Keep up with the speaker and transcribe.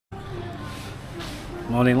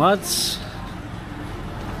Morning lads,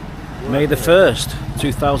 May the 1st,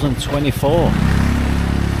 2024,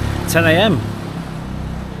 10 AM.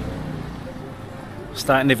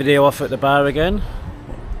 Starting the video off at the bar again.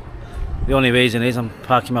 The only reason is I'm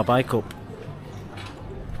parking my bike up.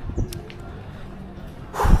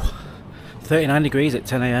 39 degrees at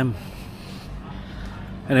 10 AM.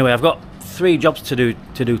 Anyway, I've got 3 jobs to do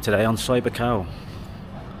today on Baukhao.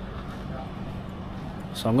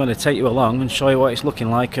 So I'm going to take you along and show you what it's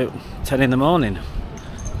looking like at 10 in the morning.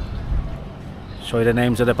 Show you the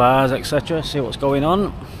names of the bars, etc. See what's going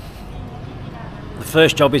on. The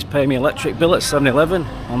first job is pay me electric bill at 7-Eleven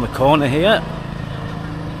on the corner here.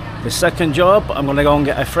 The second job, I'm going to go and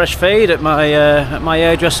get a fresh fade at my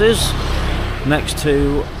hairdresser's next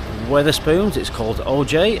to Weatherspoons. It's called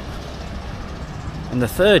OJ. And the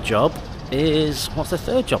third job is, what's the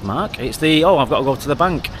third job, Mark? It's the, I've got to go to the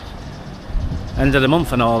bank. End of the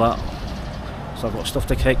month and all that. So I've got stuff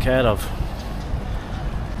to take care of.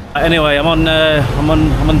 Anyway, I'm on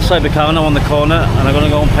Baukhao now on the corner, and I'm going to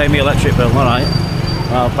go and pay me electric bill. All right.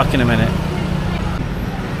 Well, back in a minute.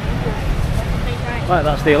 Right,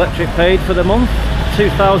 that's the electric paid for the month.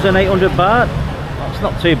 2,800 baht. That's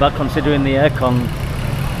not too bad considering the aircon.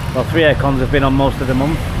 Well, 3 aircons have been on most of the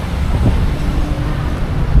month.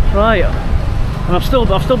 Right, and I've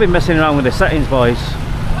still been messing around with the settings, boys.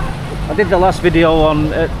 I did the last video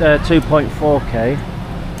on at 2.4K,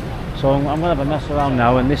 so I'm going to have a mess around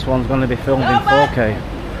now, and this one's going to be filmed in 4K.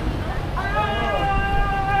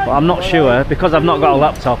 But I'm not sure, because I've not got a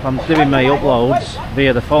laptop, I'm doing my uploads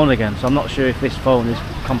via the phone again, so I'm not sure if this phone is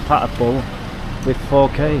compatible with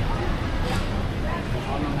 4K.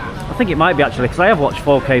 I think it might be actually, because I have watched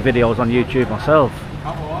 4K videos on YouTube myself.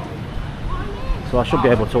 So I should be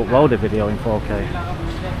able to upload a video in 4K.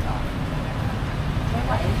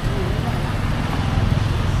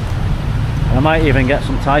 And I might even get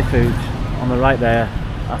some Thai food on the right there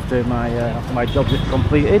after my jobs are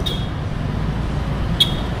completed.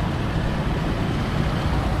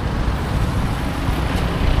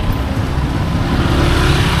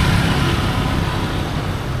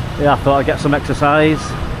 Yeah, I thought I'd get some exercise,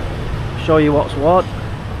 show you what's what.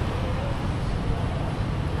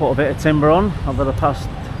 Put a bit of timber on over the past,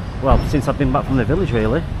 well, since I've been back from the village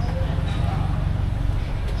really.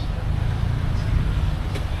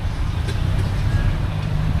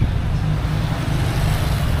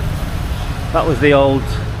 That was the old,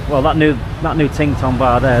 well, that new Ting Tong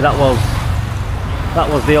bar there, that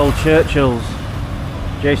was the old Churchill's,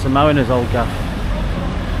 Jason Mariner's old gaff.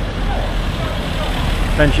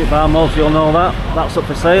 Friendship bar, most of you'll know that. That's up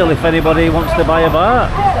for sale if anybody wants to buy a bar.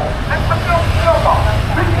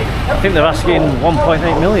 I think they're asking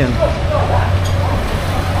 1.8 million.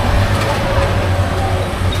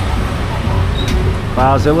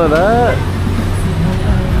 Barzilla there.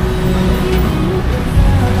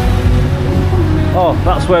 Oh,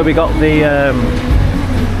 that's where we got the.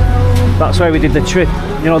 That's where we did the trip.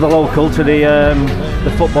 You know, the local to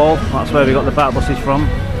the football. That's where we got the back buses from.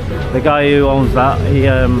 The guy who owns that, he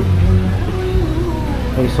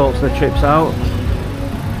sorts the trips out.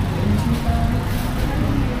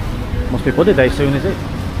 Must be Buddy Day soon, is it?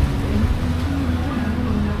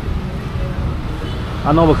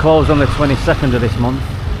 I know we're closed on the 22nd of this month.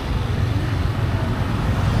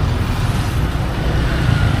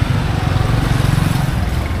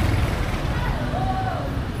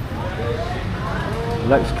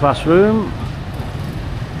 Next classroom.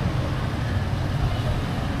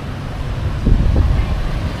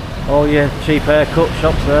 Oh yeah, cheap haircut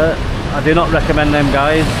shops there. I do not recommend them,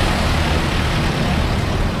 guys.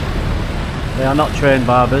 They are not trained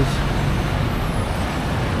barbers.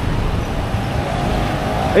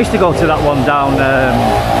 I used to go to that one down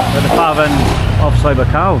at the far end of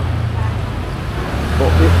Baukhao,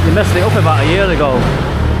 but they messed it up about a year ago.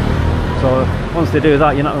 So once they do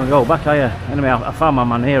that, you're not going to go back, are you? Anyway, I found my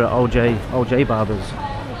man here at OJ Barbers.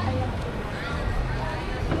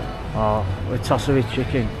 Oh, rotisserie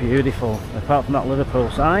chicken, beautiful. Apart from that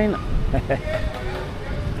Liverpool sign.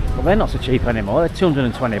 Well, they're not so cheap anymore. They're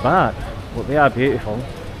 220 baht. But they are beautiful,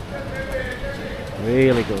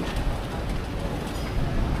 really good.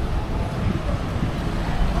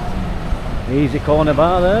 Easy corner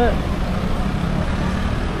bar there.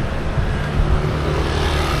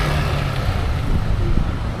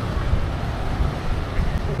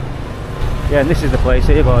 Yeah, and this is the place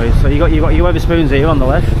here, boys. So you got your Weatherspoons here on the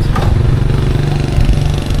left,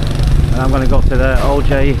 and I'm going to go to the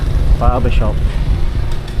OJ barber shop.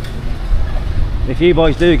 If you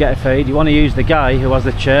boys do get a fade, you want to use the guy who has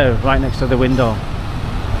the chair right next to the window.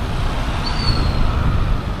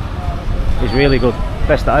 He's really good.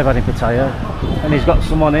 Best that I've had in Pattaya. And he's got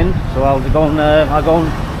someone in, so I'll go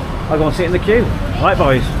and sit in the queue. Right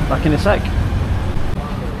boys, back in a sec.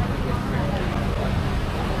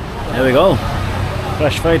 There we go.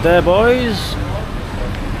 Fresh fade there boys.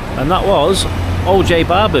 And that was OJ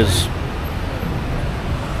Barber's.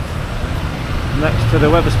 Next to the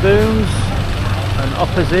Weatherspoons and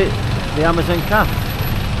opposite the Amazon Cafe.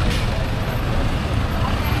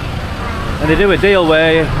 And they do a deal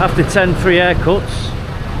where after 10 free haircuts,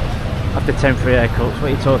 after 10 free haircuts, what are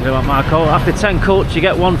you talking about Marco? After 10 cuts you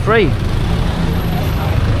get one free.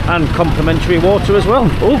 And complimentary water as well.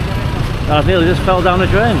 Oh, I nearly just fell down the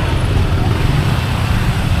drain.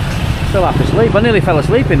 Still half asleep. I nearly fell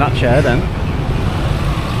asleep in that chair then.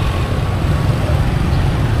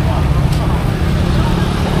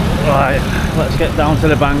 Right, let's get down to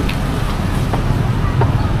the bank.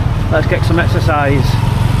 Let's get some exercise.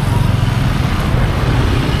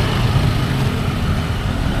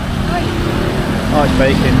 Oh, it's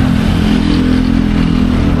baking.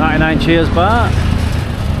 99 cheers bar.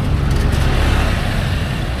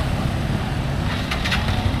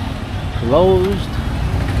 Closed.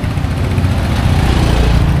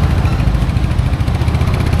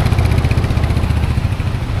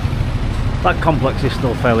 That complex is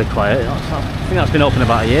still fairly quiet. I think that's been open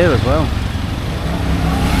about a year as well.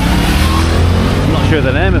 I'm not sure of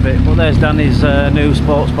the name of it, but there's Danny's new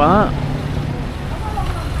sports bar.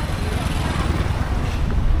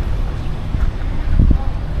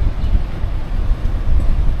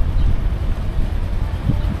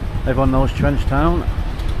 Everyone knows Trench Town.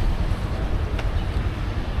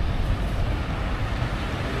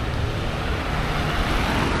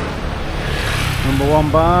 Number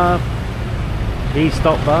 1 bar.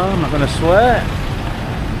 E-stop bar, I'm not going to swear.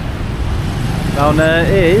 Down there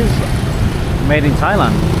is made in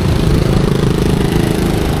Thailand.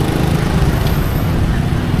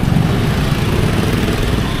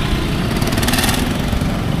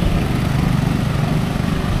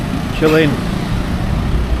 Chill in.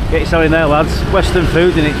 Get yourself in there lads. Western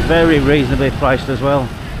food and it's very reasonably priced as well.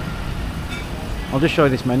 I'll just show you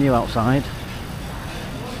this menu outside.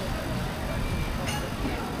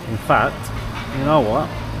 In fact, you know what?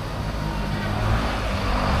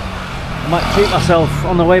 I might treat myself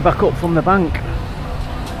on the way back up from the bank.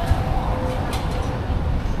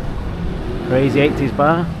 Crazy 80s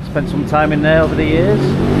bar. Spent some time in there over the years.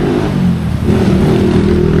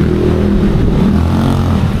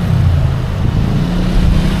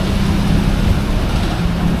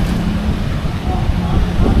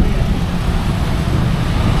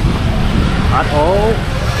 At all.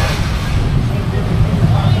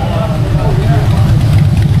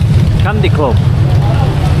 Candy Club,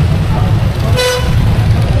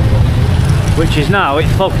 which is now, it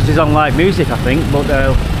focuses on live music I think, but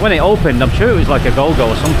when it opened I'm sure it was like a go-go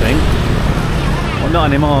or something, but not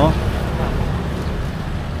anymore.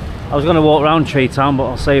 I was going to walk around Tree Town but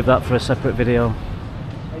I'll save that for a separate video.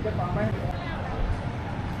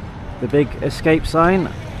 The big escape sign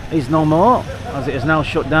is no more as it is now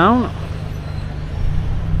shut down.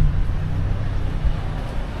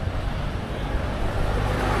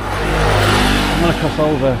 I'm going to cross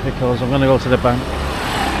over because I'm going to go to the bank.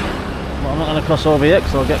 But I'm not going to cross over yet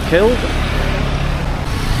because I'll get killed.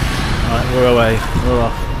 Right, we're away. We're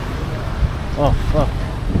off. Off, off.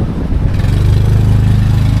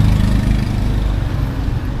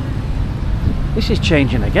 This is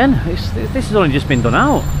changing again. This has only just been done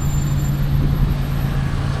out.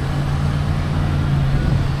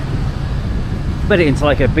 Made it into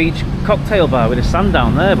like a beach cocktail bar with a sand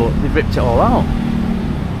down there, but they've ripped it all out.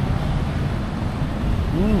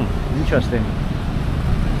 Interesting.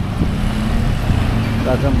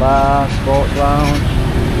 Dragon Bar, Sports Lounge.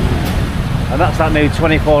 And that's that new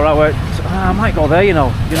 24-hour... I might go there, you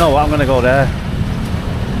know. You know what, I'm going to go there.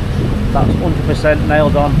 That's 100%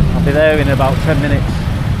 nailed on. I'll be there in about 10 minutes.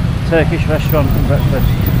 Turkish restaurant and breakfast.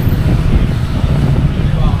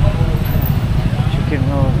 Chicken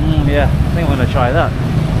roll. Yeah, I think I'm going to try that.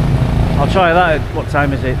 I'll try that at, what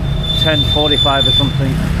time is it? 10:45 or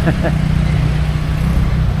something.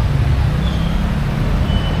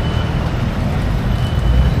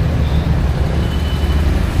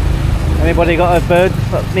 Anybody got a bird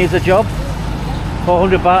that needs a job?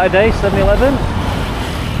 400 baht a day, 7-Eleven.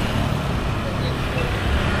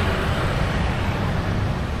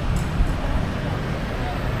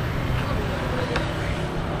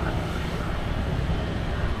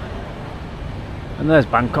 And there's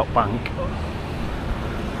Bangkok Bank.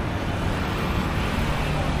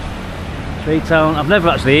 Tree Town. I've never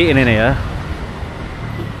actually eaten in here.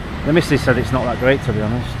 The missus said it's not that great to be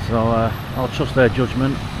honest, so I'll trust their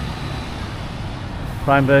judgment.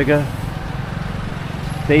 Prime burger,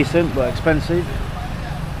 decent but expensive.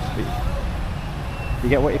 You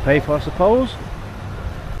get what you pay for, I suppose.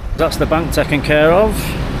 That's the bank taken care of.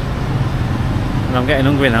 And I'm getting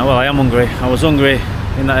hungry now. Well, I am hungry. I was hungry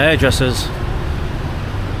in that hairdresser's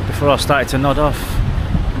before I started to nod off.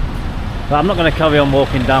 But I'm not going to carry on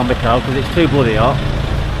walking down Baukhao because it's too bloody hot.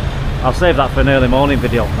 I'll save that for an early morning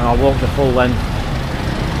video and I'll walk the full length.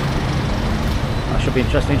 That should be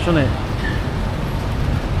interesting, shouldn't it?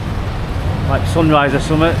 Like sunrise or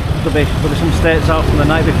something. Could be some states out from the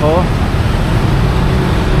night before.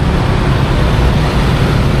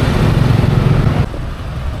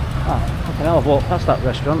 Ah, fucking hell, I've walked past that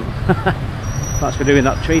restaurant. That's for doing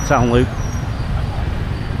that Tree Town loop.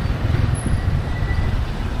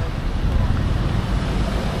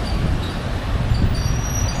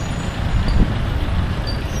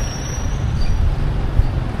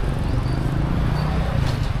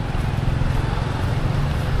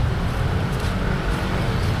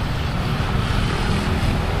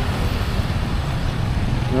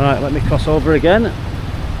 Right, let me cross over again.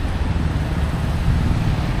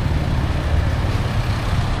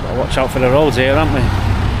 Gotta watch out for the roads here, haven't we?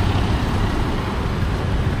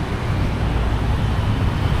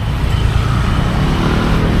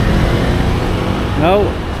 No,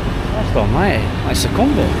 that's almighty. I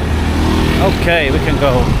succumbed it. Okay, we can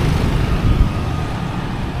go.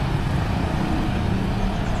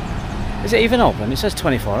 Is it even open? It says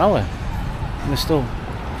 24-hour. And they're still.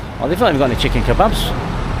 Oh, they've not even got any chicken kebabs.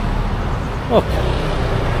 Look, he's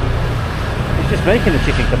just making a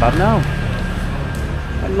chicken kebab now.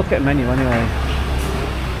 And look at the menu anyway.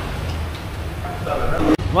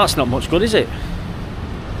 Well, that's not much good, is it?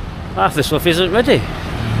 Half the stuff isn't ready.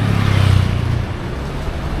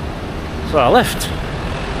 So I left.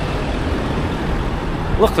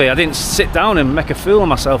 Luckily I didn't sit down and make a fool of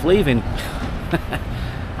myself leaving.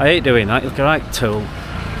 I hate doing that, you look a right tool.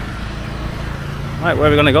 Right, where are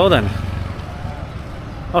we going to go then?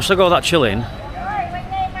 Oh, should I go that chill in?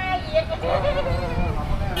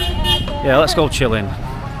 Yeah, let's go chill in.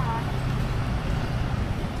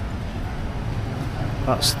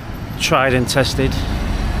 That's tried and tested.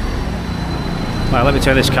 Right, let me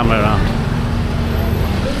turn this camera around.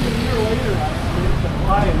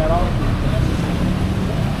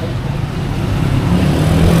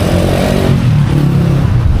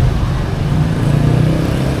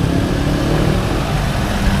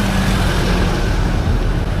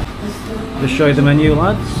 Just show you the menu,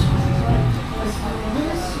 lads.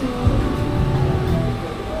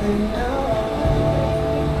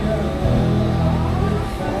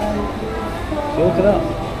 So look at that.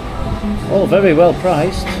 Oh, very well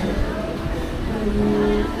priced.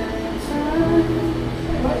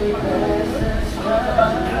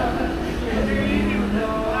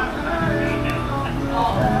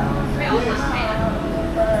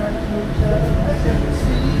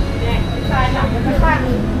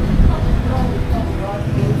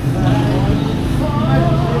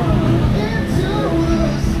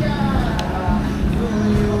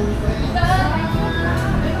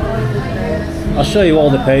 I'll show you all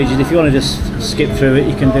the pages. If you want to just skip through it,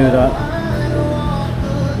 you can do that.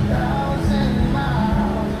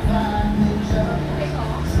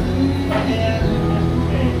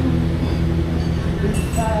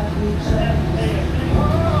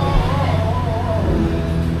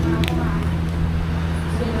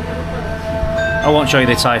 I won't show you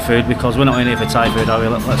the Thai food because we're not in here for Thai food, are we?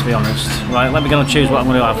 Let's be honest. Right, let me go and choose what I'm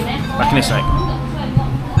going to have. Back in a sec.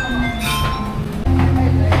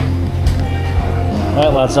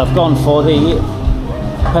 Right lads, I've gone for the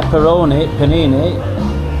pepperoni panini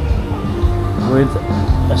with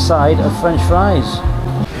a side of French fries.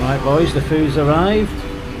 Right boys, the food's arrived.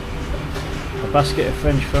 A basket of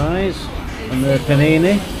French fries and the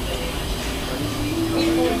panini.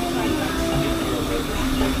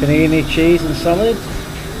 Panini, cheese and salad.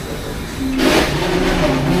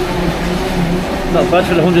 Not bad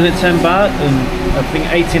for the 110 baht and I think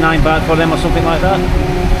 89 baht for them or something like that.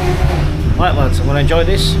 Right lads, I'm going to enjoy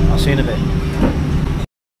this. I'll see you in a bit.